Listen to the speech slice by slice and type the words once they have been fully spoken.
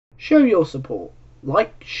Show your support.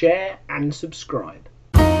 Like, share and subscribe.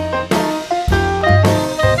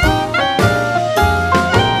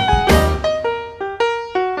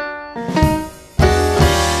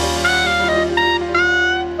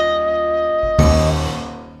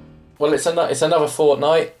 Well, it's another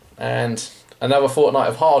fortnight, and another fortnight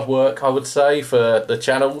of hard work, I would say, for the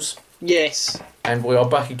channels. Yes. And we are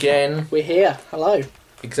back again. We're here. Hello.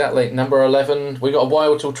 Exactly, number 11. We got a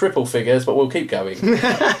while till triple figures, but we'll keep going.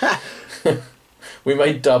 We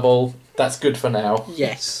made double. That's good for now.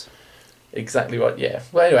 Yes. Exactly right, yeah.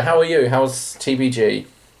 Well, anyway, how are you? How's TBG?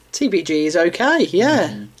 TBG is okay,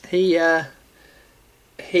 yeah.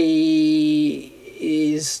 He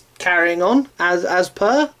is carrying on as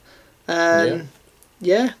per.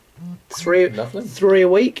 Yeah. Three a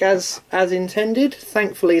week as intended.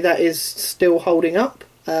 Thankfully, that is still holding up.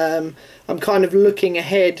 I'm kind of looking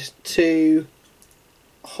ahead to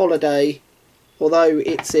holiday, although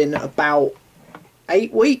it's in about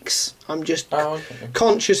 8 weeks. I'm just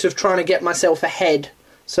conscious of trying to get myself ahead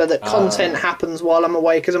so that content happens while I'm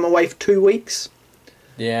away, because I'm away for 2 weeks.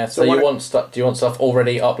 Yeah, so do you want stuff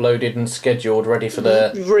already uploaded and scheduled, ready for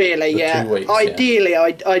the 2 weeks? Ideally,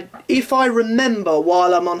 I if I remember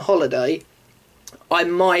while I'm on holiday, I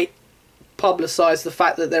might publicise the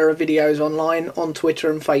fact that there are videos online on Twitter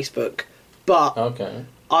and Facebook. But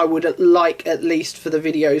I would like at least for the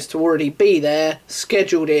videos to already be there,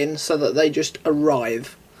 scheduled in, so that they just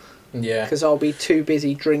arrive. Yeah. Because I'll be too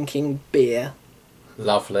busy drinking beer.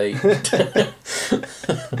 Lovely.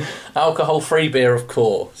 Alcohol-free beer, of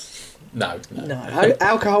course. No.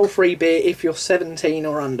 Alcohol-free beer if you're 17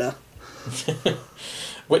 or under.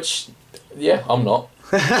 Which, yeah, I'm not.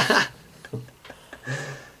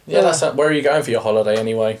 Yeah, that's where are you going for your holiday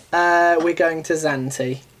anyway? We're going to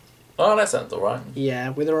Zante. Oh, that sounds alright. Yeah,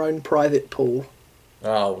 with our own private pool.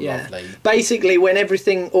 Oh, yeah. Lovely. Basically, when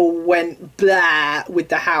everything all went blah with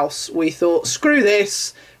the house, we thought, screw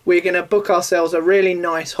this, we're going to book ourselves a really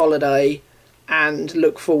nice holiday and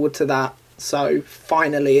look forward to that. So,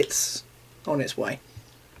 finally, it's on its way.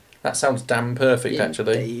 That sounds damn perfect,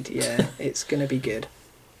 actually. Indeed, yeah. It's going to be good.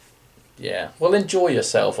 Yeah. Well, enjoy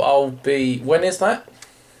yourself. When is that?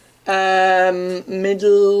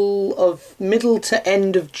 Middle to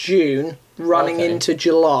end of June, running into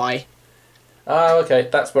July. Oh, okay.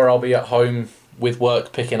 That's where I'll be at home with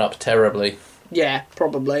work picking up terribly. Yeah,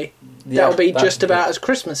 probably. That'll be just about as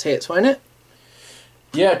Christmas hits, won't it?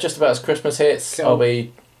 Yeah, just about as Christmas hits. Cool. I'll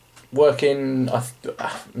be working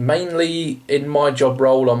mainly in my job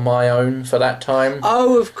role on my own for that time.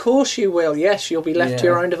 Oh, of course you will. Yes, you'll be left to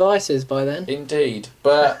your own devices by then. Indeed.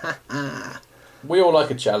 But we all like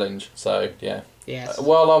a challenge, so yeah. Yes.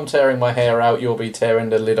 While I'm tearing my hair out, you'll be tearing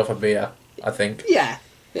the lid off a beer, I think. Yeah.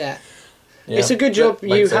 It's a good job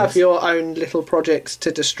you have your own little projects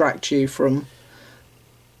to distract you from.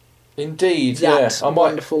 Indeed, that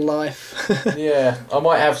wonderful life. Yeah, I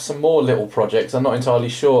might have some more little projects. I'm not entirely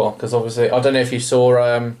sure, because obviously, I don't know if you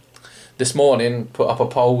saw this morning, put up a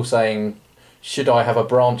poll saying, should I have a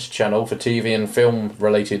branch channel for TV and film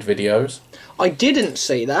related videos? I didn't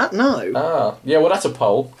see that, no. Yeah, well that's a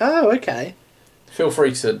poll. Oh, okay. Feel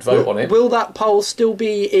free to vote on it. Will that poll still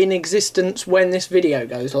be in existence when this video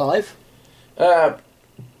goes live?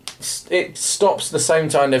 It stops the same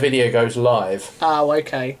time the video goes live. Oh,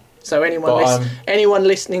 okay. So anyone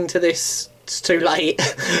listening to this, it's too late.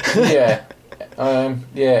 Yeah.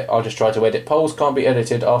 I'll just try to edit. Polls can't be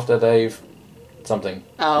edited after they've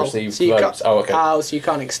received votes. Okay. Oh, so you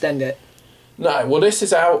can't extend it. No, well this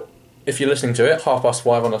is out, if you're listening to it,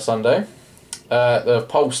 5:30 on a Sunday. The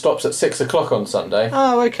poll stops at 6 o'clock on Sunday.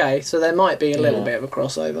 Oh, okay. So there might be a little bit of a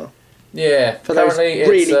crossover. Yeah. For those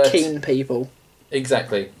really keen people.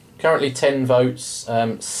 Exactly. Currently 10 votes,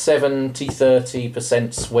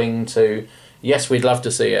 70-30% swing to, yes, we'd love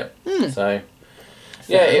to see it. So,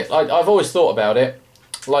 yeah, I've always thought about it.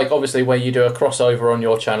 Like, obviously, where you do a crossover on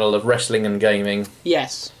your channel of wrestling and gaming.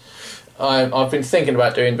 Yes. I've been thinking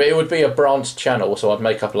about doing, but it would be a branched channel, so I'd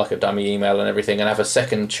make up like a dummy email and everything and have a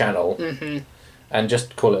second channel. Mm-hmm. And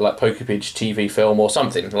just call it like Poké Pidge TV film or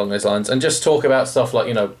something along those lines. And just talk about stuff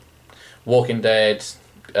like, Walking Dead,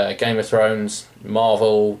 Game of Thrones,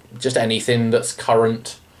 Marvel, just anything that's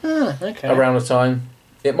current around the time.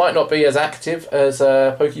 It might not be as active as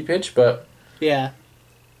Poké Pidge, but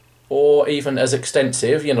or even as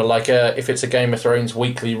extensive. Like if it's a Game of Thrones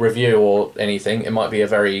weekly review or anything, it might be a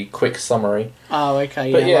very quick summary. Oh,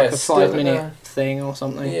 okay, but like a 5-minute thing or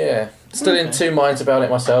something. Yeah, still in two minds about it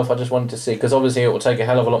myself. I just wanted to see, because obviously it will take a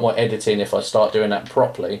hell of a lot more editing if I start doing that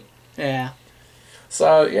properly. Yeah.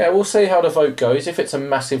 So, yeah, we'll see how the vote goes. If it's a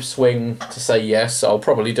massive swing to say yes, I'll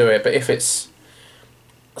probably do it. But if it's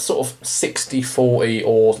sort of 60-40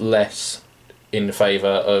 or less in favour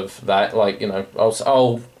of that. Like, you know, I'll so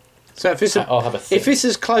I'll have a think. If it's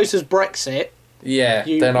as close as Brexit, yeah,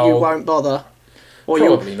 then you won't bother. Or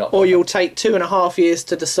probably not. Or you'll take 2.5 years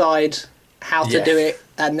to decide how to do it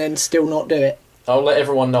and then still not do it. I'll let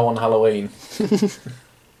everyone know on Halloween.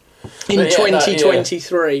 In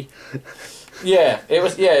 2023. Yeah, it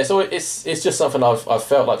was. Yeah, it's just something I've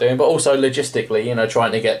felt like doing, but also logistically, you know,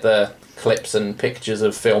 trying to get the clips and pictures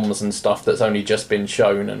of films and stuff that's only just been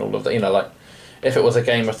shown and all of that. You know, like if it was a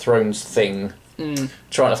Game of Thrones thing,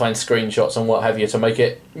 trying to find screenshots and what have you to make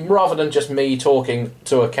it, rather than just me talking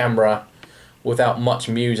to a camera without much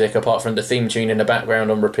music apart from the theme tune in the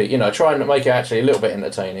background on repeat. You know, trying to make it actually a little bit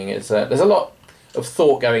entertaining. It's there's a lot of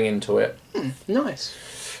thought going into it. Nice.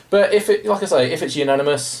 But if it, like I say, if it's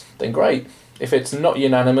unanimous, then great. If it's not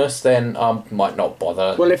unanimous, then I might not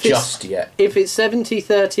bother just yet. If it's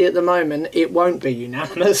 70-30 at the moment, it won't be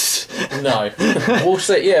unanimous. No. We'll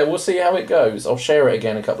see. Yeah, we'll see how it goes. I'll share it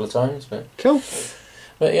again a couple of times. But cool.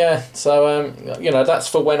 But yeah, so, you know, that's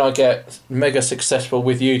for when I get mega successful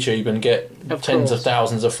with YouTube and get tens of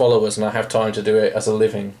thousands of followers and I have time to do it as a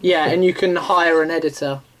living. Yeah, and you can hire an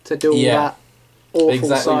editor to do all that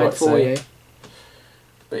awful side for you.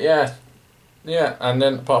 But yeah, and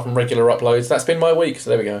then apart from regular uploads, that's been my week,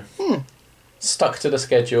 so there we go. Stuck to the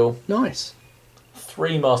schedule. Nice.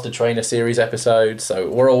 3 Master Trainer series episodes, so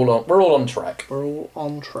we're all on track. We're all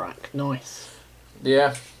on track. Nice.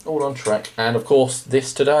 Yeah, all on track. And of course,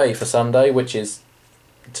 this today for Sunday, which is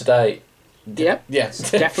today. Yep.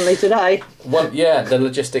 Yes. Definitely today. The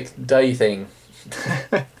logistics day thing.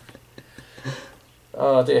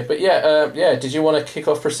 Oh dear. But did you want to kick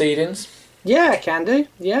off proceedings? Yeah, I can do.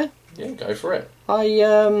 Yeah. Yeah, go for it.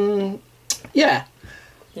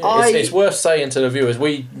 It's worth saying to the viewers,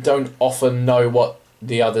 we don't often know what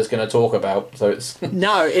the other's going to talk about, so it's...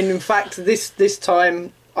 No, in fact, this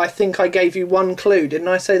time, I think I gave you one clue. Didn't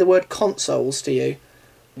I say the word consoles to you?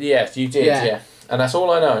 Yes, you did, yeah. And that's all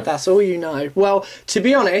I know. That's all you know. Well, to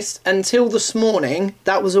be honest, until this morning,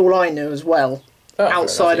 that was all I knew as well.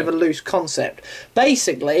 Outside of a loose concept.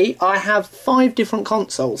 Basically, I have 5 different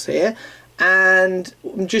consoles here, and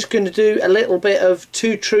I'm just going to do a little bit of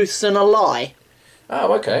 2 truths and a lie.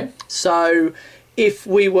 Oh, okay. So, if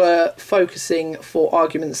we were focusing, for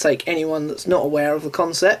argument's sake, anyone that's not aware of the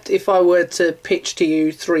concept, if I were to pitch to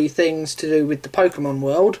you 3 things to do with the Pokemon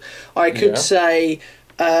world, I could say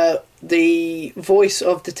the voice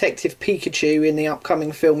of Detective Pikachu in the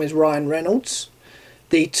upcoming film is Ryan Reynolds.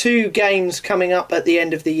 The 2 games coming up at the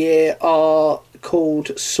end of the year are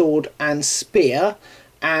called Sword and Spear,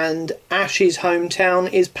 and Ash's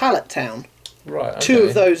hometown is Pallet Town. Right, okay. 2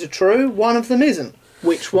 of those are true, 1 of them isn't.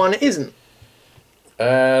 Which one isn't? Do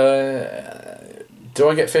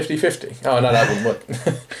I get 50-50? Oh, no, that wouldn't work.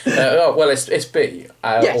 Well, it's B,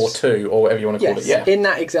 or 2, or whatever you want to call it, yeah. In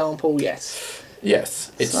that example, yes.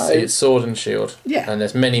 Yes, it's Sword and Shield. Yeah. And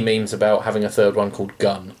there's many memes about having a 3rd one called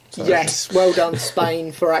Gun. So. Yes, well done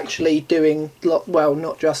Spain for actually doing, well,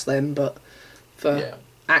 not just them, but for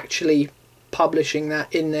actually publishing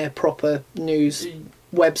that in their proper news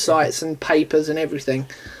websites and papers and everything.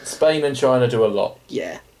 Spain and China do a lot.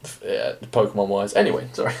 Yeah. Pokemon wise. Anyway,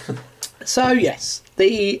 sorry. So yes,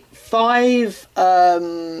 the 5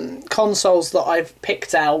 consoles that I've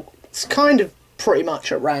picked out, it's kind of pretty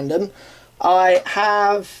much at random. I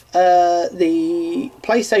have the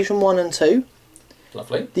PlayStation 1 and 2.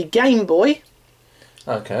 Lovely. The Game Boy.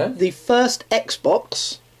 Okay. The first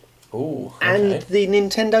Xbox. Ooh. Okay. And the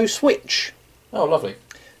Nintendo Switch. Oh, lovely.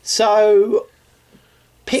 So,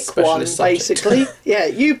 pick Specialist one, basically. Yeah,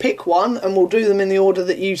 you pick one, and we'll do them in the order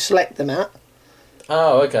that you select them at.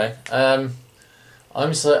 Oh, okay. Okay.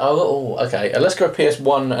 Let's go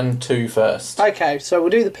PS1 and 2 first. Okay, so we'll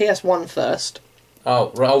do the PS1 first.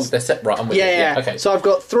 Oh, right. They're set. Right, I'm with you. Yeah. Okay. So I've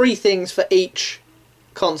got 3 things for each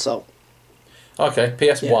console. Okay,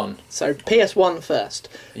 PS1. Yeah. So PS1 first.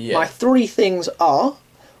 Yeah. My 3 things are: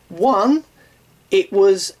 1, it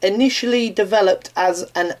was initially developed as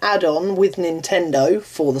an add-on with Nintendo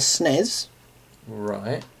for the SNES.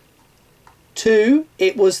 Right. 2,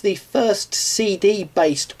 it was the first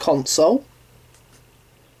CD-based console.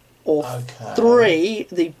 Or 3,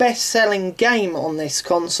 the best-selling game on this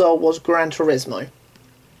console was Gran Turismo.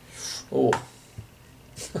 Oh.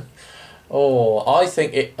 I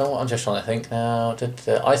think it... Oh, I'm just trying to think now.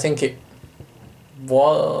 I think it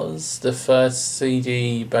was the first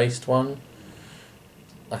CD-based one.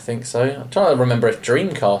 I think so. I'm trying to remember if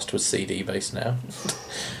Dreamcast was CD-based now.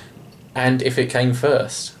 And if it came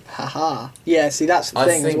first. Haha. Yeah, see, that's the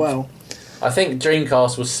thing as well. I think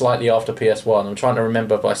Dreamcast was slightly after PS1. I'm trying to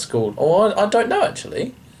remember by school. Oh, I don't know,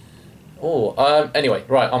 actually. Anyway,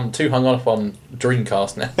 right, I'm too hung up on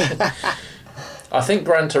Dreamcast now. I think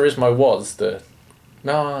Gran Turismo was the...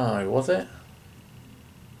 No, was it?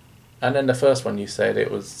 And then the first one you said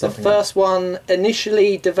it was something... The first one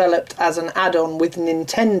initially developed as an add-on with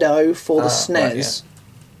Nintendo for the SNES. Right, yeah.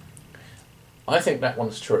 I think that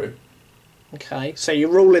one's true. Okay, so you're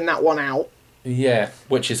ruling that one out. Yeah,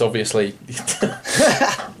 which is obviously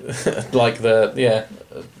like the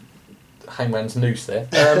Hangman's Noose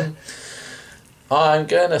there. I'm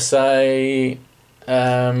gonna say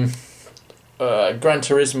Gran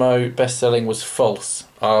Turismo best-selling was false.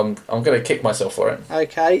 I'm gonna kick myself for it.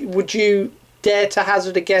 Okay, would you dare to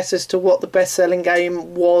hazard a guess as to what the best-selling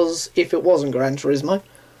game was if it wasn't Gran Turismo?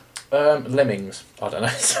 Lemmings. I don't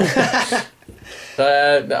know.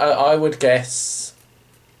 I would guess.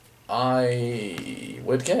 I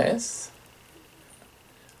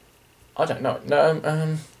don't know.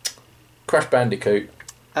 No, Crash Bandicoot.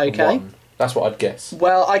 Okay. 1. That's what I'd guess.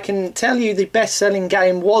 Well, I can tell you the best-selling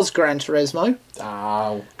game was Gran Turismo.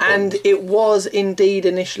 Oh. And it was indeed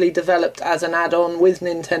initially developed as an add-on with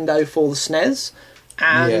Nintendo for the SNES.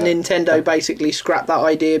 And Nintendo basically scrapped that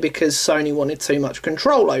idea because Sony wanted too much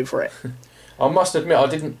control over it. I must admit, I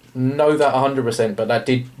didn't know that 100%, but that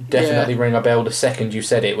did definitely ring a bell the second you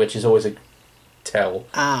said it, which is always a tell.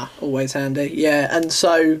 Always handy. Yeah, and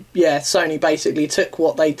so, Sony basically took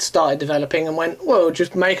what they'd started developing and went, well,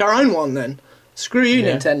 just make our own one then. Screw you,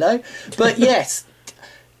 Nintendo. But yes,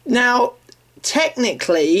 now,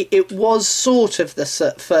 technically, it was sort of the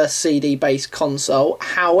first CD-based console.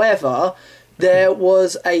 However, there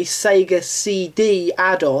was a Sega CD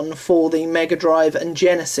add-on for the Mega Drive and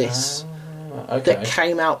Genesis. That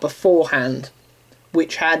came out beforehand,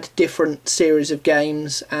 which had different series of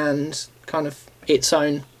games and kind of its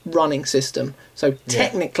own running system. So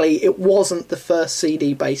technically, it wasn't the first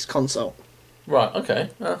CD-based console. Right. Okay.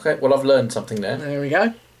 Well, I've learned something there. There we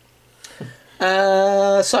go.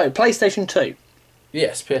 So PlayStation 2.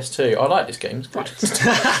 Yes, PS2. I like this game. It's good.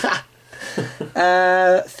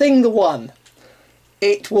 Thing the One.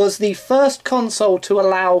 It was the first console to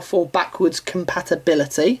allow for backwards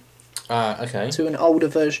compatibility. To an older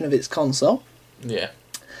version of its console. Yeah.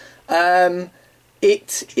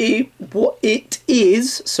 It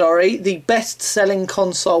is the best-selling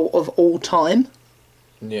console of all time.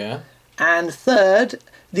 Yeah. And third,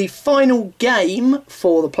 the final game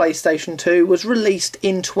for the PlayStation 2 was released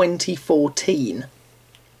in 2014.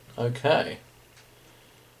 Okay.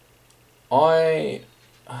 I'm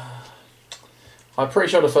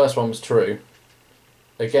pretty sure the first one was true.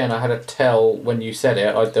 Again, I had a tell when you said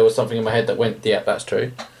it. There was something in my head that went, yeah, that's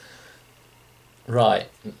true. Right.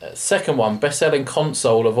 Second one, best-selling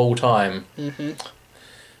console of all time. Mm-hmm.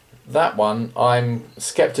 That one, I'm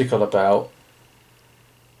sceptical about.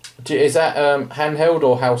 Is that handheld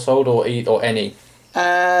or household or any?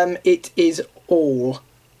 It is all.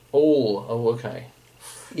 All? Oh, okay.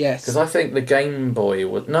 Yes. Because I think the Game Boy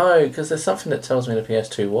would... No, because there's something that tells me the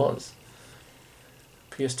PS2 was.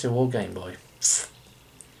 PS2 or Game Boy.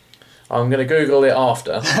 I'm going to Google it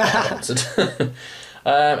after I've answered.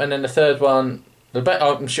 And then the third one,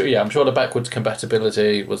 I'm sure the backwards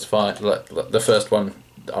compatibility was fine. The first one,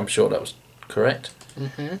 I'm sure that was correct.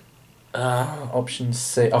 Mm-hmm. Option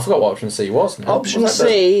C. I forgot what option C was now. Option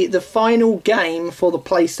C, the final game for the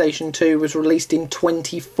PlayStation 2 was released in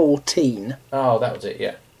 2014. Oh, that was it,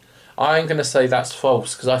 yeah. I'm going to say that's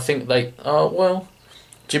false, because I think they... Oh, well...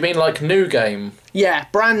 Do you mean like new game? Yeah,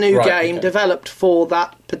 brand new game developed for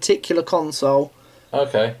that particular console.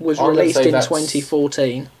 Okay. Was released in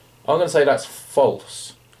 2014. I'm going to say that's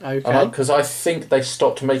false. Okay. Because I think they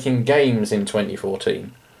stopped making games in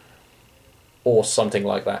 2014. Or something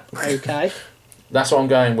like that. Okay. That's what I'm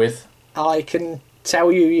going with. I can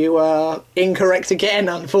tell you are incorrect again,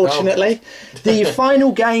 unfortunately. The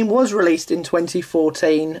final game was released in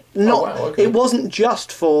 2014. It wasn't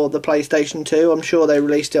just for the PlayStation 2. I'm sure they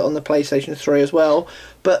released it on the PlayStation 3 as well.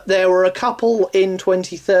 But there were a couple in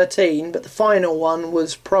 2013, but the final one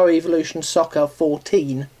was Pro Evolution Soccer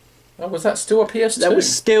 14. Oh, was that still a PS2? That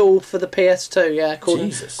was still for the PS2, yeah,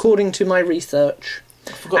 according to my research.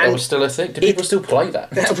 I forgot that was still a thing. Do people still play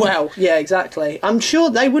that? Well, yeah, exactly. I'm sure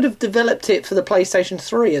they would have developed it for the PlayStation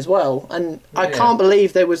 3 as well, and I can't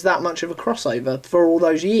believe there was that much of a crossover for all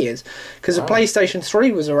those years, because the PlayStation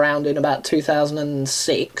 3 was around in about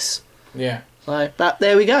 2006. Yeah. So, but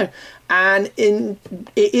there we go. And it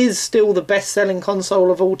is still the best-selling console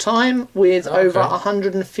of all time, with over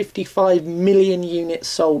 155 million units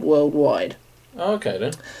sold worldwide. Okay,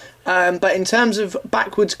 then. But in terms of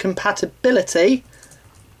backwards compatibility...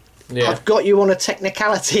 Yeah. I've got you on a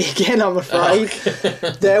technicality again, I'm afraid.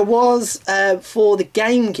 There was, for the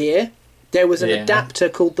Game Gear, There was an adapter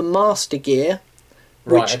called the Master Gear,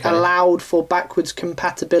 which allowed for backwards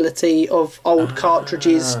compatibility of old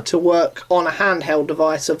cartridges to work on a handheld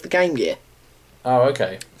device of the Game Gear. Oh,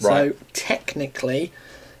 okay. Right. So, technically,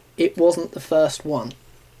 it wasn't the first one.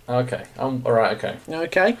 Okay. Alright, okay.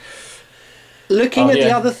 Okay. Looking at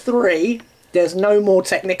the other three, there's no more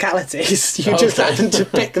technicalities. You just happen to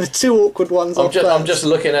pick the two awkward ones off first. I'm just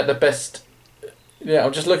looking at the best... Yeah,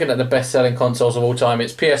 I'm just looking at the best-selling consoles of all time.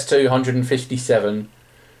 It's PS2, 157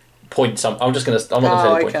 point something. I'm not going to tell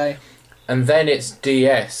you the point. And then it's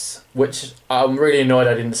DS, which I'm really annoyed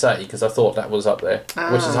I didn't say because I thought that was up there,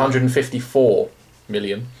 which is 154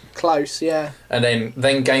 million. Close, yeah. And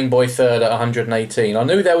then Game Boy third at 118. I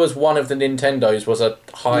knew there was one of the Nintendos was a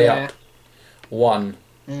high-up one.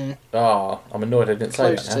 I'm annoyed I didn't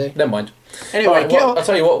say that now. Never mind. Anyway, I'll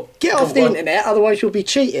tell you what. Get off the internet, otherwise you'll be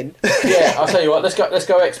cheating. Yeah, I'll tell you what. Let's go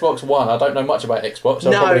Xbox One. I don't know much about Xbox,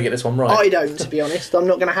 so I'll probably get this one right. I don't, to be honest. I'm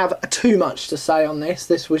not going to have too much to say on this.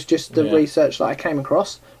 This was just the research that I came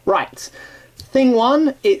across. Right. Thing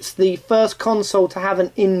one, it's the first console to have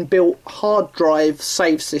an inbuilt hard drive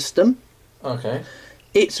save system. Okay.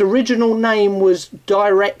 Its original name was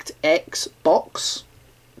DirectX Box.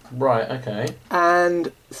 Right, okay.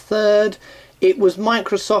 And third, it was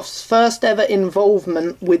Microsoft's first ever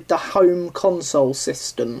involvement with the home console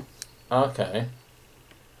system. Okay.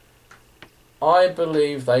 I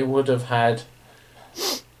believe they would have had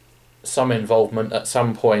some involvement at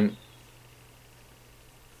some point.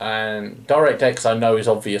 And DirectX I know is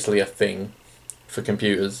obviously a thing for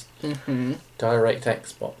computers.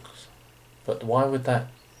 DirectX Box. But why would that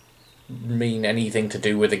mean anything to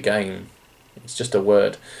do with a game? It's just a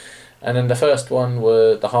word. And then the first one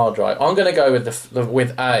were the hard drive. I'm going to go with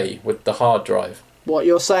with the hard drive. What,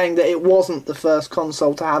 you're saying that it wasn't the first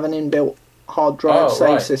console to have an inbuilt hard drive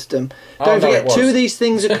save system? Don't forget, two of these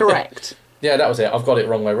things are correct. Yeah, that was it. I've got it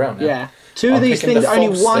wrong way around now. Yeah, two of these things. Only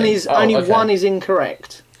one is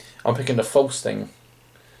incorrect. I'm picking the false thing,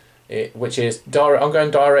 which is I'm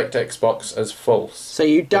going DirectX Box as false. So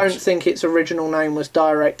you don't think its original name was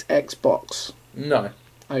DirectX Box? No.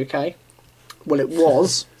 Okay. Well, it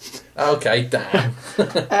was. Okay, damn.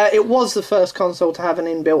 It was the first console to have an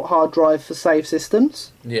inbuilt hard drive for save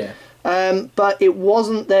systems. Yeah. But it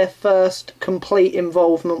wasn't their first complete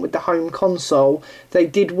involvement with the home console. They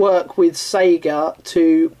did work with Sega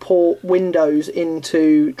to port Windows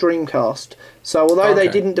into Dreamcast. So although they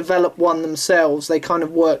didn't develop one themselves, they kind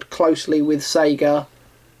of worked closely with Sega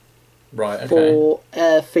for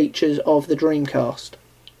features of the Dreamcast.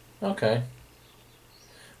 Okay.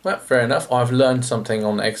 Well, fair enough. I've learned something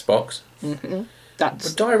on Xbox. But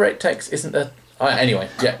DirectX isn't a... anyway,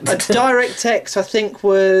 yeah. DirectX, I think,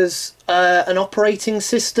 was an operating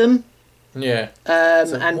system. Yeah.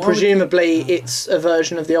 And presumably it's a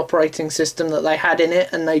version of the operating system that they had in it,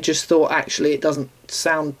 and they just thought, actually, it doesn't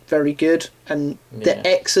sound very good. And the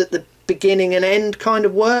X at the beginning and end kind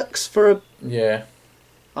of works for a... Yeah.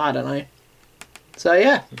 I don't know. So,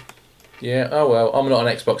 yeah. Yeah, oh well, I'm not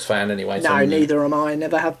an Xbox fan anyway. No, neither am I.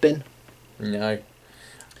 Never have been. No.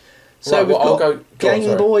 So right, we've got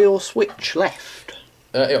Game Boy or Switch left.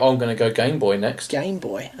 I'm going to go Game Boy next. Game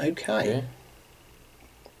Boy, okay.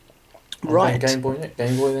 Yeah. Right. Game Boy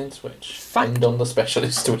then Switch. End on the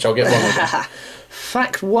specialist, which I'll get wrong.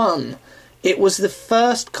 Fact 1. It was the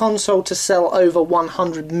first console to sell over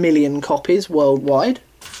 100 million copies worldwide.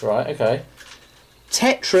 Right, okay.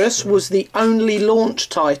 Tetris was the only launch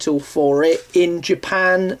title for it in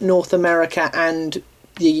Japan, North America, and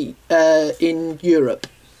in Europe.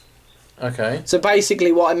 Okay. So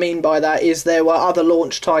basically what I mean by that is there were other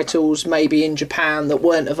launch titles maybe in Japan that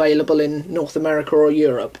weren't available in North America or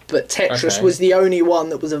Europe, but Tetris was the only one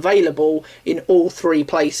that was available in all three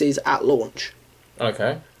places at launch.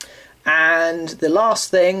 Okay. And the last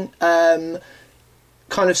thing...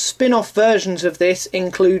 kind of spin-off versions of this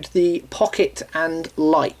include the Pocket and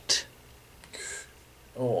Lite.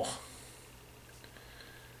 Oh.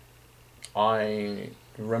 I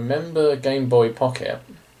remember Game Boy Pocket,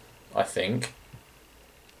 I think.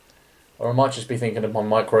 Or I might just be thinking of my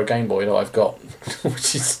micro Game Boy that I've got.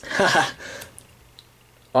 Which is...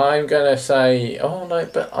 I'm going to say... Oh, no,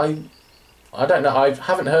 but I don't know. I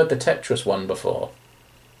haven't heard the Tetris one before.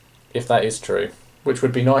 If that is true. Which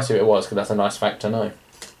would be nice if it was, because that's a nice fact to know.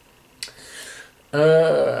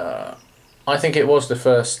 I think it was the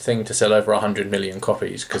first thing to sell over 100 million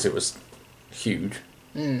copies, because it was huge.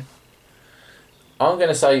 I'm going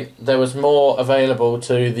to say there was more available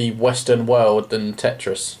to the Western world than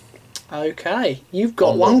Tetris. Okay, you've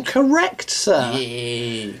got one correct, sir.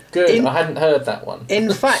 Yeah, good. I hadn't heard that one.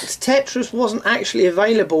 In fact, Tetris wasn't actually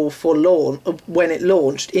available for launch when it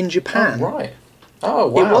launched in Japan. Oh, right. Oh,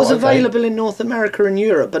 wow. It was available in North America and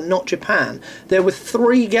Europe, but not Japan. There were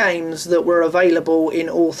 3 games that were available in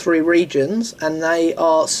all 3 regions, and they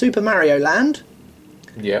are Super Mario Land,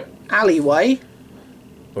 Alleyway,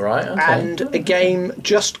 right, okay. and a game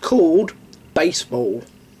just called Baseball.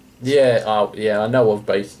 Yeah, I know of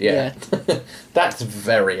base. Yeah. That's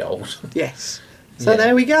very old. Yes. So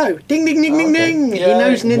there we go. Ding, ding, ding, ding, ding. He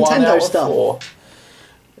knows Nintendo stuff. 4.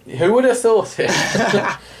 Who would have thought it?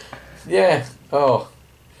 Yeah. Oh.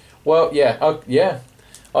 Well, yeah.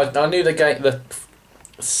 I knew the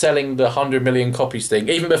selling the 100 million copies thing.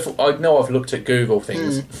 Even before, I know I've looked at Google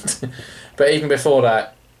things, but even before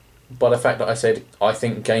that, by the fact that I said I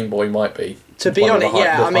think Game Boy might be. To be honest,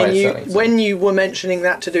 I mean, when you were mentioning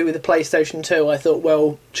that to do with the PlayStation 2, I thought,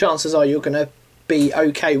 well, chances are you're going to be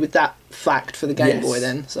okay with that fact for the Game Boy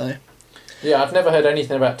then. So. Yeah, I've never heard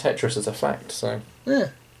anything about Tetris as a fact, so. Yeah,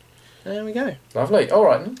 there we go. Lovely. All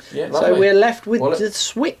right. Yeah, lovely. So we're left with the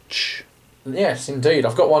Switch. Yes, indeed.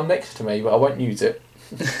 I've got one next to me, but I won't use it.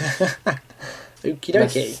 Okie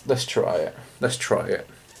dokie. Let's try it.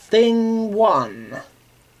 Thing 1.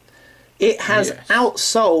 It has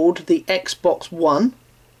outsold the Xbox One.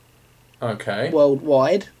 Okay.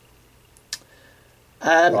 Worldwide.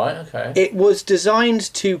 Right, okay. It was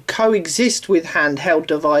designed to coexist with handheld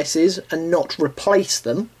devices and not replace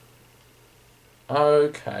them.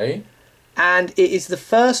 Okay. And it is the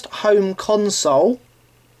first home console,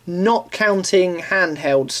 not counting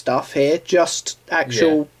handheld stuff here, just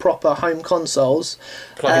actual proper home consoles.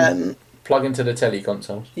 Plug into the telly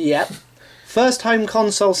consoles. Yep. First home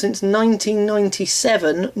console since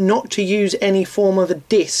 1997 not to use any form of a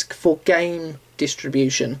disc for game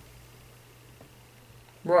distribution.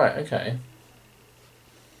 Right, okay.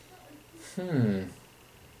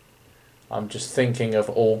 I'm just thinking of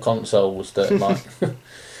all consoles that might...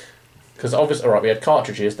 Because obviously, we had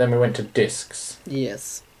cartridges, then we went to discs.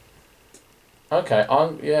 Yes. Okay,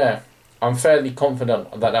 I'm fairly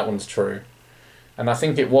confident that one's true. And I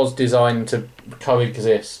think it was designed to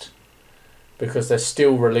coexist. Because they're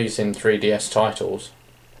still releasing 3DS titles.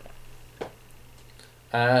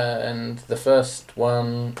 And the first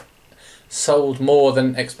one sold more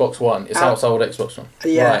than Xbox One. It's outsold Xbox One.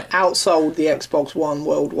 Yeah, right. Outsold the Xbox One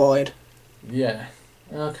worldwide. Yeah.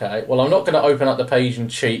 Okay. Well, I'm not going to open up the page and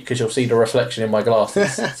cheat because you'll see the reflection in my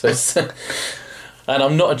glasses. And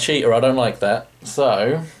I'm not a cheater. I don't like that.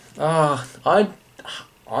 So, I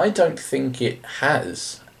don't think it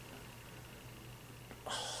has.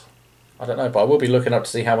 I don't know, but I will be looking up to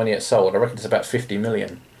see how many it sold. I reckon it's about 50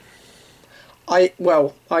 million. I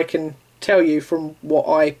can tell you from what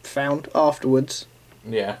I found afterwards.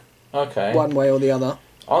 Yeah, okay. One way or the other.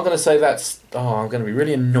 I'm going to say that's... I'm going to be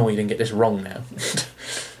really annoyed and get this wrong now.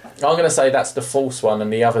 I'm going to say that's the false one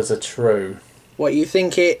and the others are true. What, you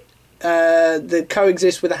think it the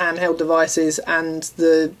coexist with the handheld devices and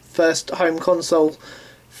the first home console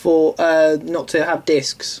for not to have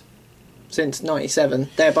discs? Since 97.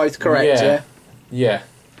 They're both correct, yeah? Yeah.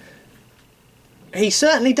 He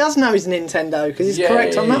certainly does know his Nintendo, because he's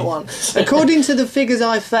correct on that one. According to the figures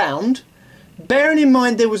I found, bearing in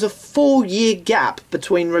mind there was a 4-year gap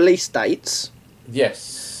between release dates.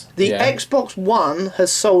 Yes. The Xbox One has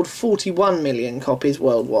sold 41 million copies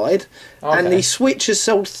worldwide, and the Switch has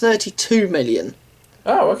sold 32 million.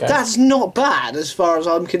 Oh, okay. That's not bad, as far as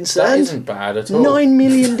I'm concerned. That isn't bad at all. 9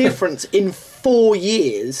 million difference in 4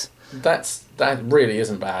 years. That really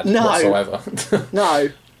isn't bad whatsoever. No,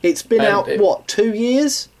 it's been out 2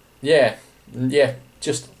 years? Yeah, I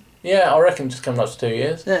reckon just coming up to 2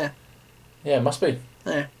 years. Yeah, it must be.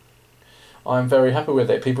 Yeah, I'm very happy with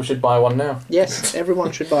it. People should buy one now. Yes,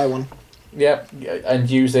 everyone should buy one. Yeah, and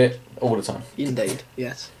use it all the time. Indeed,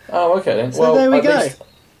 yes. Oh, okay then. So there we go.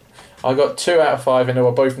 I got 2 out of 5 and they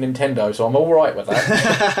were both Nintendo, so I'm all right with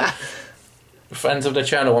that. Fans of the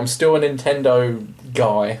channel, I'm still a Nintendo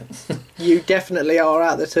guy. You definitely are,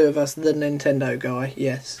 out of the two of us, the Nintendo guy,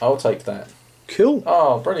 yes. I'll take that. Cool.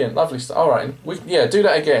 Oh, brilliant, lovely stuff. Alright, do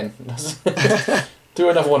that again. Do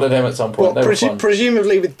another one of them at some point.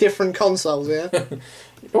 Presumably with different consoles, yeah?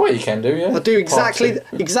 Well, you can do, yeah. I'll do exactly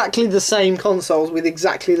the same consoles with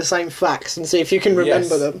exactly the same facts and see if you can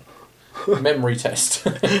remember them. Memory test.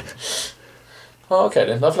 Oh, okay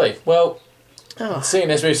then, lovely. Well... Seeing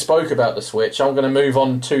as we spoke about the Switch, I'm going to move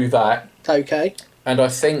on to that. Okay. And I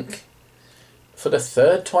think, for the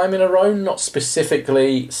 3rd time in a row, not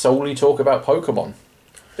specifically solely talk about Pokemon.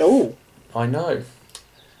 Oh. I know.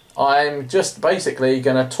 I'm just basically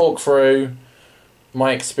going to talk through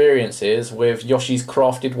my experiences with Yoshi's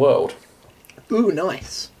Crafted World. Ooh,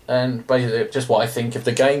 nice. And basically just what I think of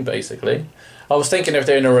the game, basically. I was thinking of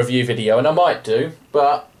doing a review video, and I might do,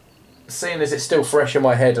 but seeing as it's still fresh in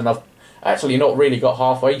my head, and I've actually not really got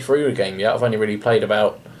halfway through the game yet, I've only really played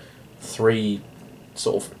about 3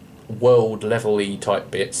 sort of world level-y type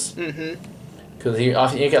bits. Because I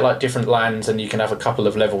think you get like different lands, and you can have a couple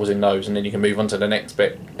of levels in those, and then you can move on to the next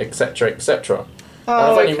bit, etc., etc.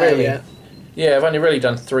 Oh, okay, yeah, I've only really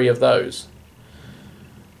done 3 of those.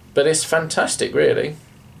 But it's fantastic, really.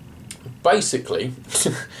 Basically,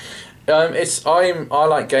 I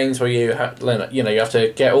like games where you have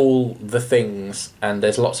to get all the things, and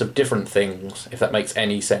there's lots of different things, if that makes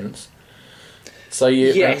any sense. So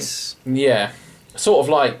yes, yeah, sort of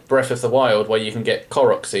like Breath of the Wild, where you can get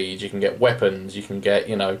Korok seeds, you can get weapons, you can get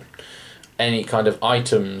any kind of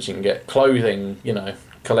items, you can get clothing,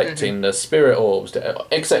 collecting the spirit orbs,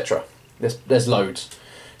 etc. There's loads.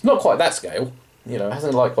 It's not quite that scale, it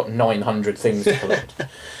hasn't got 900 things to collect.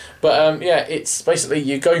 But it's basically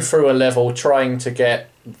you go through a level trying to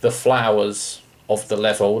get the flowers of the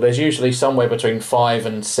level. There's usually somewhere between 5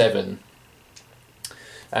 and 7.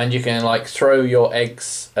 And you can throw your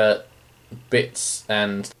eggs at bits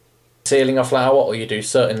and sealing a flower, or you do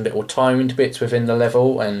certain little timed bits within the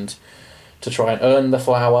level and to try and earn the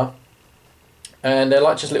flower. And they're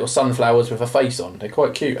just little sunflowers with a face on. They're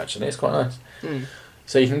quite cute, actually. It's quite nice.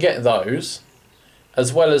 So you can get those.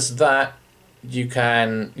 As well as that, you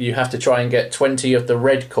have to try and get 20 of the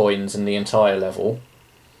red coins in the entire level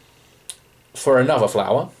for another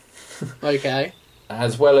flower. Okay.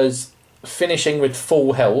 As well as finishing with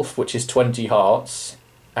full health, which is 20 hearts.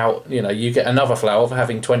 You get another flower for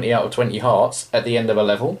having 20 out of 20 hearts at the end of a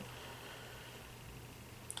level.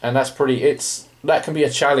 And that can be a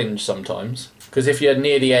challenge sometimes. Because if you're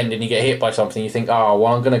near the end and you get hit by something, you think,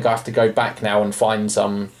 I'm going to have to go back now and find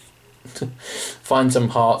some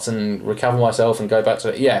hearts and recover myself and go back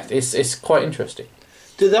to it. Yeah, it's quite interesting.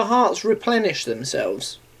 Do the hearts replenish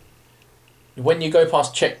themselves? When you go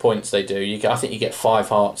past checkpoints, they do. I think you get 5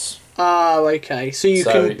 hearts. Oh, okay. So you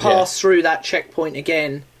can pass through that checkpoint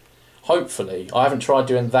again. Hopefully. I haven't tried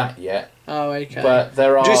doing that yet. Oh, okay. But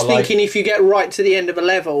there are just thinking if you get right to the end of a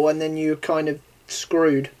level and then you're kind of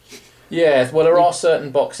screwed. Yeah, well, there are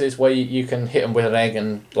certain boxes where you can hit them with an egg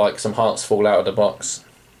and some hearts fall out of the box.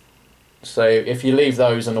 So if you leave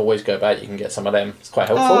those and always go back, you can get some of them. It's quite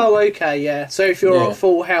helpful. Oh, okay, yeah. So if you're at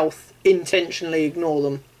full health, intentionally ignore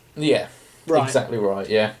them. Yeah, right. Exactly right,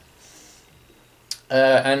 yeah.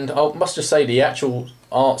 And I must just say, the actual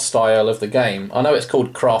art style of the game, I know it's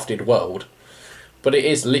called Crafted World, but it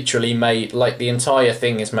is literally made, the entire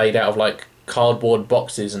thing is made out of, cardboard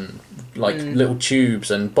boxes and, little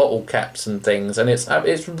tubes and bottle caps and things, and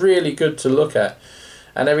it's really good to look at.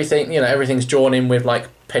 And everything, everything's drawn in with,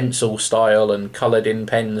 pencil style and coloured in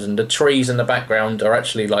pens, and the trees in the background are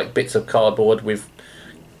actually, bits of cardboard with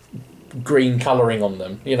green colouring on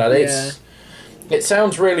them. It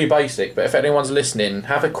sounds really basic, but if anyone's listening,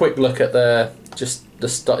 have a quick look at a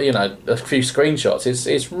few screenshots.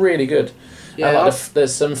 It's really good. Yeah, and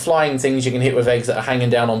there's some flying things you can hit with eggs that are hanging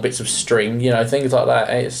down on bits of string. Things like that.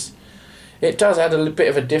 It does add a bit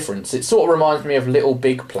of a difference. It sort of reminds me of Little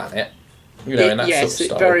Big Planet. In that sort of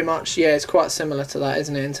style. Very much. Yeah, it's quite similar to that,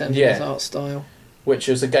 isn't it, in terms of its art style? Which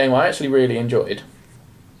is a game I actually really enjoyed,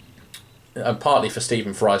 and partly for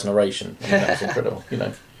Stephen Fry's narration. That was incredible,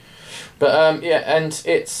 But and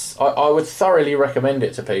I would thoroughly recommend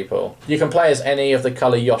it to people. You can play as any of the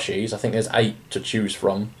colour Yoshis. I think there's 8 to choose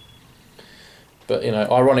from. But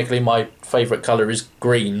ironically, my favourite colour is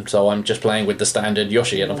green, so I'm just playing with the standard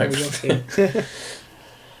Yoshi at the moment.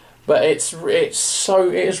 But it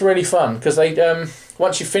is really fun because they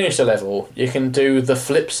once you finish a level, you can do the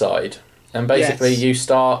flip side, and basically you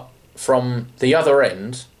start from the other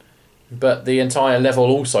end, but the entire level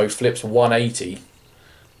also flips 180.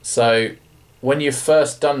 So when you've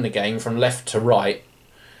first done the game from left to right,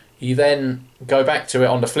 you then go back to it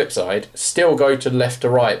on the flip side, still go to left to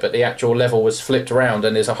right, but the actual level was flipped around,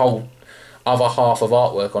 and there's a whole other half of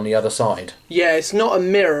artwork on the other side. Yeah, it's not a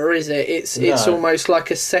mirror, is it? It's almost like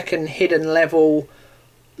a second hidden level,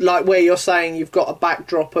 where you're saying you've got a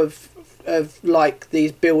backdrop of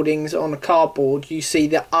these buildings on a cardboard. You see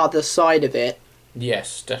the other side of it.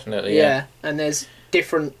 Yes, definitely. Yeah, and there's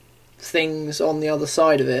different things on the other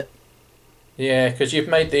side of it. Yeah, because you've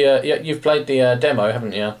made you've played the demo,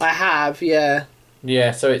 haven't you? I have, yeah.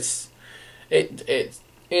 Yeah, so it's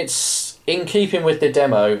in keeping with the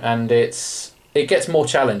demo, and it gets more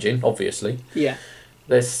challenging, obviously. Yeah.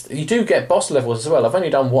 You do get boss levels as well. I've only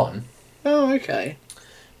done 1. Oh, okay.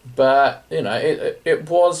 But it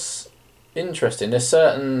was interesting. There's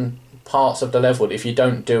certain parts of the level that if you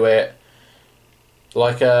don't do it,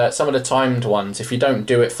 like some of the timed ones, if you don't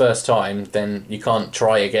do it first time, then you can't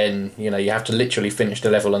try again. You know, you have to literally finish the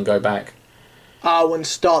level and go back. Oh, and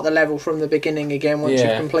start the level from the beginning again once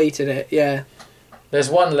you've completed it. Yeah. There's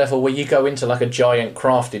one level where you go into like a giant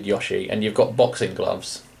crafted Yoshi and you've got boxing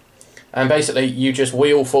gloves. And basically you just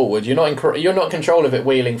wheel forward. You're not in control of it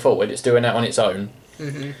wheeling forward. It's doing that on its own.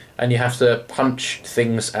 Mm-hmm. And you have to punch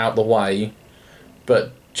things out the way,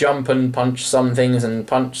 but jump and punch some things and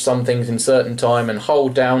punch some things in certain time and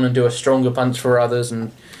hold down and do a stronger punch for others.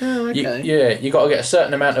 And you got to get a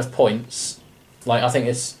certain amount of points. Like I think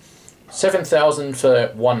it's 7,000 for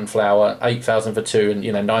one flower, 8,000 for two, and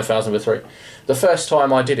 9,000 for three. The first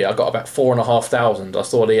time I did it, I got about 4,500. I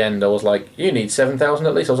saw the end. I was like, "You need 7,000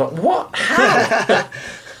 at least." I was like, "What? How?"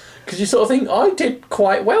 Because you sort of think I did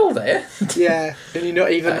quite well there. Yeah, and you're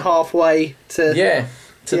not even halfway to.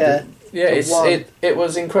 It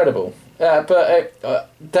was incredible. But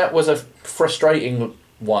that was a frustrating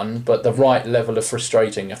one, but the right level of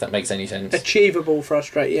frustrating, if that makes any sense. Achievable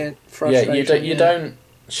frustration. Yeah, you don't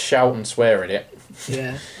shout and swear at it.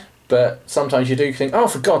 Yeah. But sometimes you do think, oh,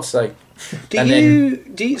 for God's sake. Do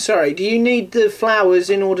you need the flowers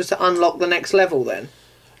in order to unlock the next level then?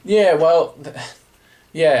 Yeah, well,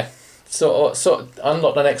 yeah. Sort of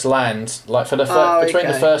unlock the next land. Like for the between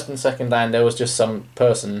the first and second land, there was just some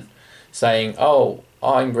person saying, "Oh,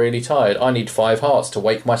 I'm really tired. I need 5 hearts to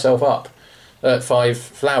wake myself up. 5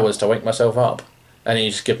 flowers to wake myself up." And then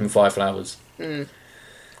you just give them 5 flowers. Mm.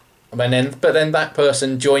 But then that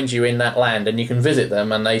person joins you in that land, and you can visit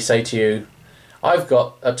them, and they say to you, "I've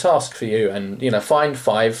got a task for you, and find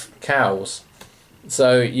 5 cows."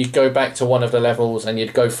 So you'd go back to one of the levels, and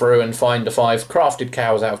you'd go through and find the 5 crafted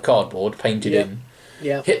cows out of cardboard, painted in.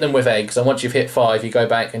 Yeah. Hit them with eggs, and once you've hit 5, you go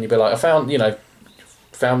back and you'd be like, "I found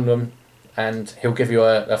them," and he'll give you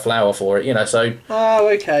a flower for it. So. Oh,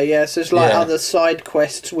 okay, yeah. So it's like other side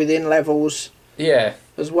quests within levels. Yeah.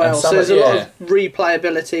 As well, so there's a lot of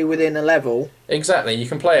replayability within a level. Exactly, you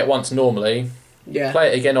can play it once normally. Yeah. Play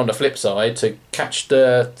it again on the flip side to catch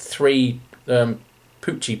the 3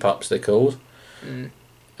 Poochie pups, they're called, and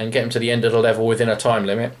get them to the end of the level within a time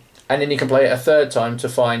limit. And then you can play it a 3rd time to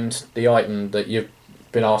find the item that you've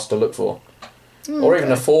been asked to look for. Or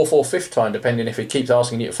even a 4th or 5th time, depending if it keeps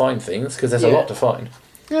asking you to find things, because there's a lot to find.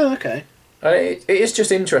 Oh, okay. It is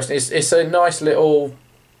just interesting. It's a nice little...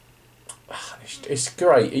 It's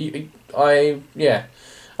great. I've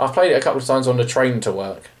played it a couple of times on the train to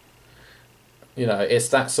work. It's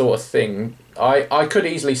that sort of thing. I could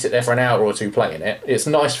easily sit there for an hour or 2 playing it. It's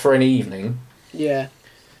nice for an evening. Yeah.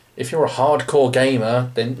 If you're a hardcore gamer,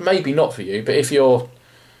 then maybe not for you. But if you're...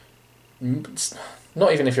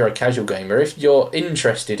 Not even if you're a casual gamer. If you're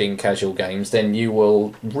interested in casual games, then you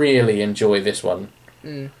will really enjoy this one.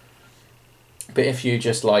 Mm. But if you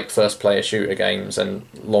just like first-player shooter games and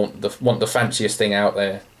want the fanciest thing out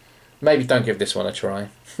there, maybe don't give this one a try.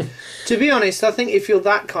 To be honest, I think if you're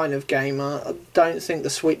that kind of gamer, I don't think the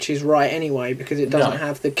Switch is right anyway, because it doesn't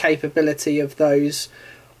have the capability of those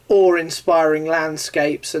awe-inspiring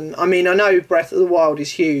landscapes. And I mean, I know Breath of the Wild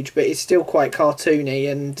is huge, but it's still quite cartoony,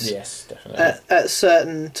 and yes, definitely. At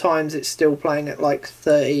certain times it's still playing at like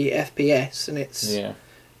 30 FPS, and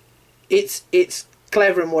it's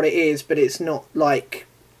clever in what it is, but it's not like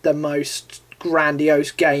the most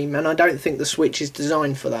grandiose game, and I don't think the Switch is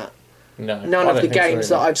designed for that. No, none of the games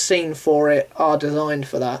that I've seen for it are designed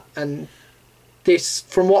for that, and this,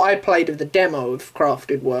 from what I played of the demo of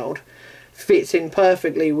Crafted World, fits in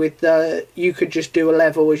perfectly with you could just do a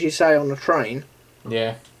level, as you say, on a train,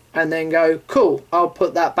 and then go, cool, I'll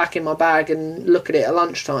put that back in my bag and look at it at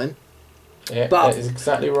lunchtime. Yeah, that is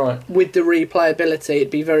exactly right. With the replayability, it'd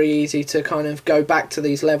be very easy to kind of go back to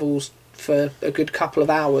these levels for a good couple of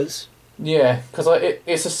hours. Yeah, because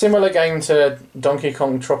it's a similar game to Donkey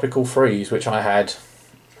Kong Tropical Freeze, which I had,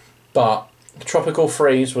 but Tropical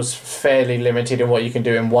Freeze was fairly limited in what you can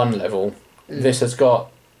do in one level. This has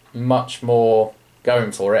got much more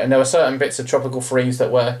going for it, and there were certain bits of Tropical Freeze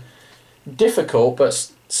that were difficult,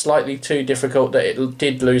 but slightly too difficult, that it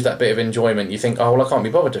did lose that bit of enjoyment. You think, oh, well, I can't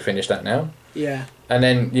be bothered to finish that now. Yeah. And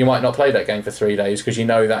then you might not play that game for 3 days because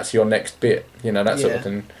that's your next bit, that sort of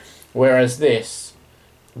thing. Whereas this,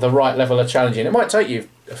 the right level of challenging, it might take you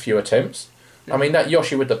a few attempts. I mean, that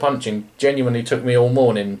Yoshi with the punching genuinely took me all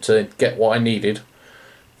morning to get what I needed.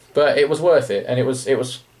 But it was worth it, and it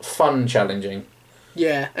was fun challenging.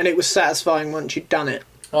 Yeah, and it was satisfying once you'd done it.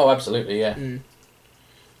 Oh, absolutely, yeah.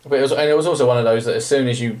 But it was also one of those that as soon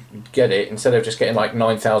as you get it, instead of just getting like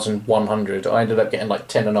 9,100, I ended up getting like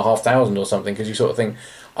 10,500 or something, because you sort of think,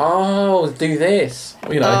 oh, do this,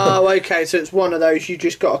 you know. Oh, okay. So it's one of those you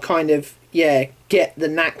just got to kind of get the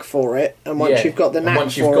knack for it, and once you've got the knack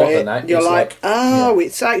for it, you're like, oh,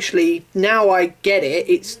 it's actually, now I get it.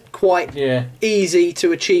 It's quite easy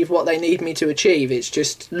to achieve what they need me to achieve. It's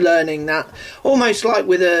just learning that, almost like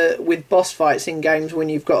with boss fights in games when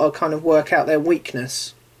you've got to kind of work out their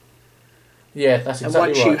weakness. Yeah, that's exactly right.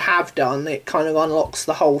 And once you have done, it kind of unlocks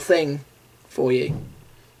the whole thing for you.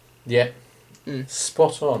 Yeah,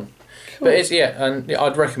 spot on. Cool. But it's and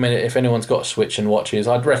I'd recommend it if anyone's got a Switch and watches.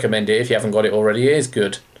 I'd recommend it if you haven't got it already. It is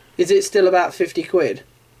good. Is it still about £50?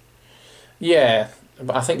 Yeah,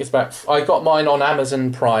 but I think it's about. I got mine on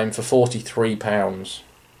Amazon Prime for £43.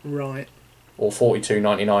 Right. Or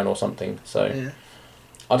 $42.99 or something. So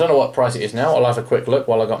I don't know what price it is now. I'll have a quick look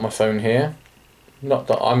while I got my phone here. Not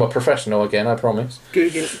that I'm a professional again, I promise.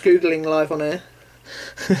 Googling live on air.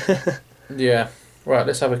 Yeah. Right,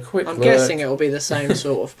 let's have a quick look. I'm guessing it'll be the same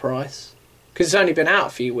sort of price. Because it's only been out a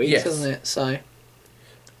few weeks, hasn't it? So.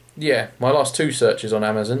 Yeah, my last 2 searches on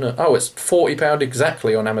Amazon. Oh, it's £40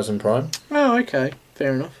 exactly on Amazon Prime. Oh, okay.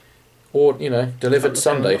 Fair enough. Or, delivered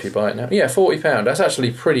Sunday if you buy it now. Yeah, £40. That's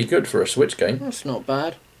actually pretty good for a Switch game. That's not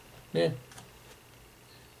bad. Yeah.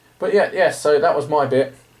 But so that was my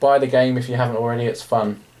bit. Buy the game if you haven't already, it's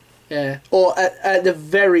fun. Yeah, or at the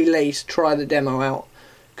very least, try the demo out.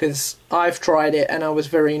 Because I've tried it and I was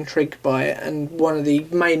very intrigued by it. And one of the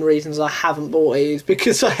main reasons I haven't bought it is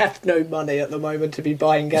because I have no money at the moment to be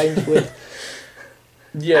buying games with.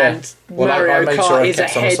 Yeah. And Mario I made Kart sure I is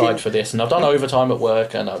kept on the side for this. And I've done overtime at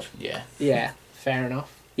work and I've, Yeah, fair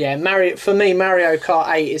enough. Yeah, for me, Mario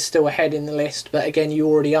Kart 8 is still ahead in the list, but again, you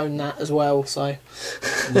already own that as well, so...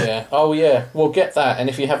 Yeah. Oh, yeah. We'll get that, and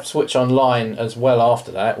if you have Switch Online as well after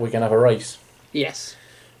that, we can have a race. Yes.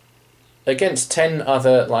 Against 10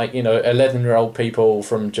 other, 11-year-old people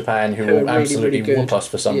from Japan who will really, absolutely really whoop us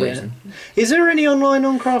for some reason. Is there any online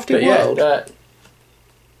on Crafted World?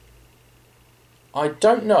 I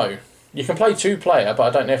don't know. You can play 2-player, but I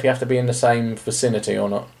don't know if you have to be in the same vicinity or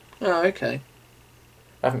not. Oh, okay.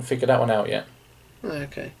 I haven't figured that one out yet.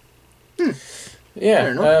 Okay.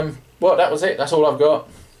 Yeah. Well, that was it. That's all I've got.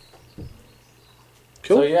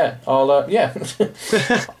 Cool. So yeah, I'll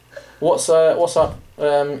What's up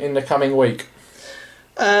in the coming week?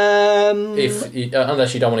 If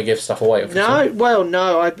unless you don't want to give stuff away.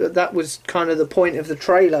 No. That was kind of the point of the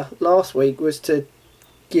trailer last week, was to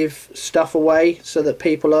give stuff away so that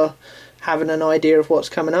people are having an idea of what's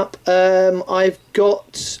coming up. I've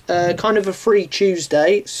got kind of a free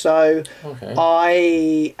Tuesday, so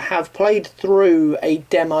I have played through a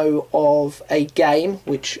demo of a game,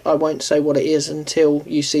 which I won't say what it is until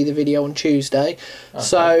you see the video on Tuesday. Okay.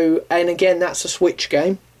 So, and again, that's a Switch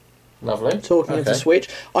game. Lovely. Talking of the Switch,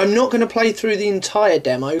 I'm not going to play through the entire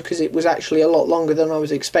demo because it was actually a lot longer than I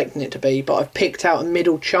was expecting it to be, but I've picked out a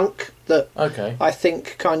middle chunk that I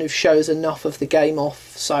think kind of shows enough of the game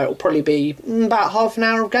off, so it'll probably be about half an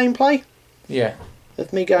hour of gameplay. Yeah.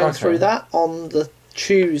 Of me going through that on the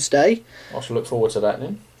Tuesday. I shall look forward to that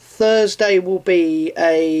then. Thursday will be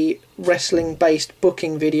a wrestling-based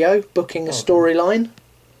booking video, booking a storyline.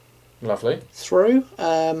 Lovely. Through.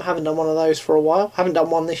 Haven't done one of those for a while. Haven't done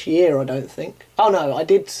one this year, I don't think. Oh no, I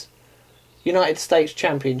did United States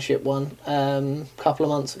Championship one a couple of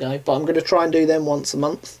months ago, but I'm going to try and do them once a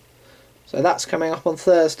month. So that's coming up on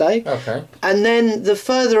Thursday. Okay. And then the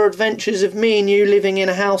further adventures of me and you living in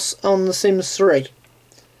a house on The Sims 3.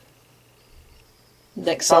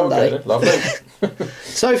 Next Sunday. Okay, lovely.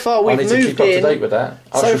 So far we've moved in. I need to keep up to date with that.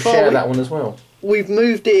 I shall share that one as well. We've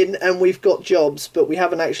moved in and we've got jobs, but we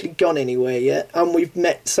haven't actually gone anywhere yet. And we've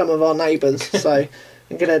met some of our neighbours, so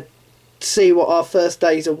I'm going to see what our first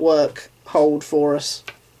days of work hold for us.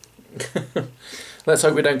 Let's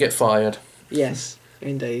hope we don't get fired. Yes,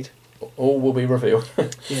 indeed. All will be revealed.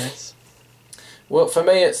 Yes. Well, for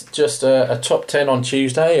me, it's just a top 10 on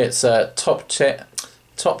Tuesday. It's top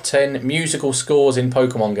 10 musical scores in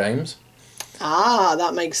Pokemon games. Ah,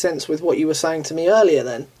 that makes sense with what you were saying to me earlier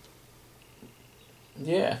then.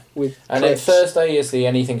 Yeah. And then Thursday is the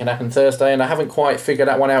Anything Can Happen Thursday, and I haven't quite figured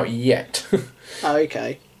that one out yet.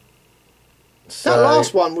 Okay. So, that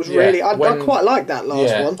last one was really... I quite like that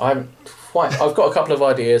last one. I've got a couple of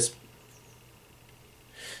ideas.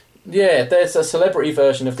 Yeah, there's a celebrity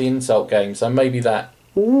version of the insult game, so maybe that.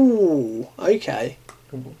 Ooh, okay.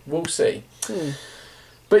 We'll see.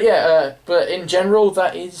 But but in general,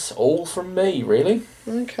 that is all from me, really.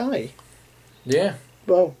 Okay. Yeah.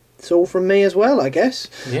 Well, it's all from me as well, I guess.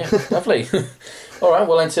 Yeah, lovely. All right,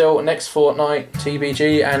 well, until next fortnight,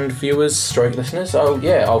 TBG and viewers, stroke listeners,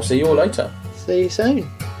 I'll see you all later. See you soon.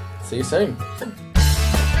 See you soon.